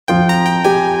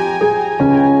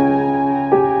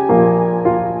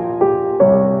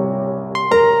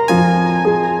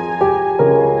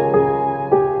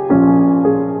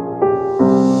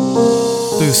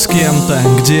с кем-то,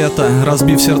 где-то,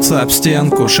 разбив сердце об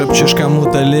стенку. Шепчешь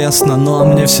кому-то лестно, но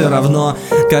мне все равно.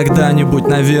 Когда-нибудь,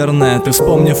 наверное, ты,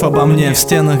 вспомнив обо мне, в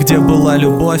стенах, где была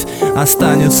любовь,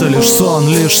 останется лишь сон.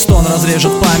 Лишь стон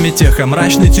разрежет память эхо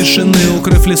мрачной тишины,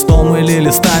 укрыв листом или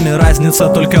листами. Разница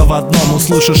только в одном: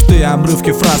 услышишь ты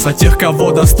обрывки фраз о тех, кого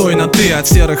достойна ты. От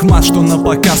серых масс, что на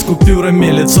показ,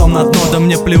 купюрами лицом на дно. Да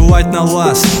мне плевать на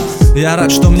вас, я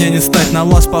рад, что мне не стать на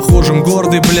вас похожим,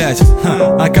 гордый, блять.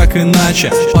 А как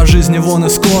иначе? По жизни вон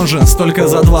из кожи, столько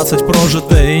за 20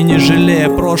 прожито. И не жалея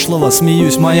прошлого,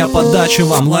 смеюсь, моя подача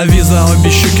вам. Лови за обе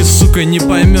щеки, сука, не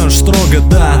поймешь строго.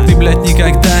 Да, ты, блять,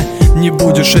 никогда не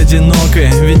будешь одинокой,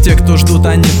 ведь те, кто ждут,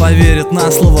 они поверят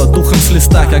на слово духом с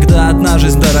листа. Когда одна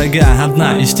жизнь дорога,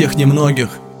 одна из тех немногих.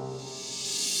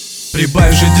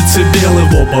 Прибавь же децибелы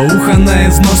в оба уха на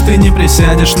износ, ты не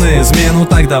присядешь на измену.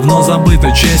 Так давно забыта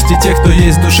честь, и те, кто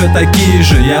есть в душе, такие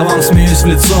же. Я вам смеюсь в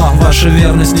лицо, ваша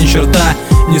верность ни черта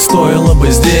не стоила бы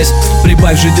здесь.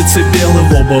 Прибавь же децибелы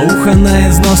в оба уха на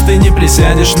износ, ты не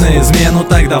присядешь на измену.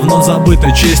 Так давно забыта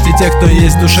честь, и те, кто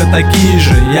есть в душе, такие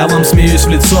же. Я вам смеюсь в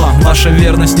лицо, ваша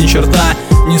верность ни черта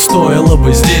не стоила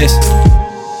бы здесь.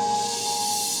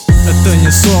 Это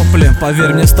не сопли,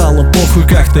 поверь мне, стало похуй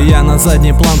как-то. Я на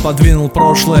задний план подвинул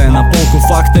прошлое на полку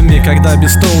фактами. Когда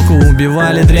без толку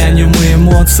убивали дрянью мы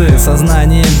эмоции,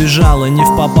 сознание бежало не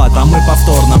в попад, а мы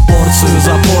повторно порцию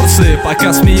за порцией.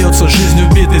 Пока смеется жизнь,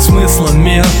 убитый смыслом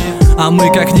мир, а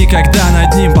мы как никогда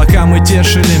над ним. Пока мы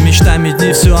тешили мечтами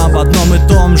дни, все об одном и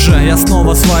том же. Я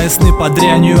снова свои сны под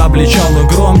дрянью обличал, но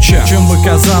громче. Чем бы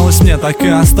казалось мне, так и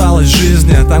осталось в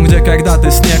жизни. Там, где когда-то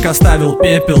снег оставил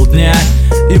пепел дня,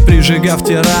 и прижигав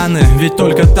те раны, ведь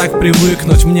только так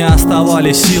привыкнуть мне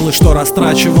оставались силы, что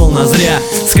растрачивал на зря.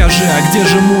 Скажи, а где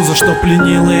же муза, что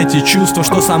пленила эти чувства,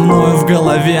 что со мною в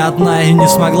голове одна и не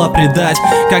смогла предать?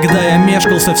 Когда я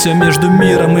мешкался все между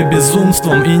миром и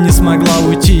безумством, и не смогла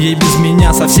уйти ей без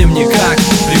меня совсем никак.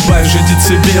 Прибавь же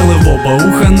децибелы в оба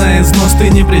уха на износ, ты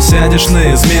не присядешь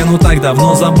на измену. Так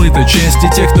давно забыта честь,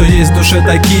 и те, кто есть в душе,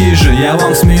 такие же. Я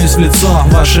вам смеюсь в лицо,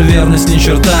 ваша верность ни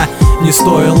черта не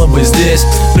стоила бы здесь.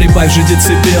 Прибавь же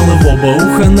децибелы в оба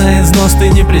уха на износ, ты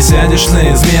не присядешь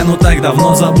на измену. Так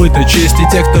давно забыта честь,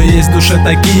 и те, кто есть в душе,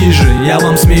 такие же. Я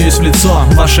вам смеюсь в лицо,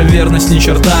 ваша верность ни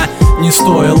черта не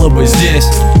стоила бы здесь.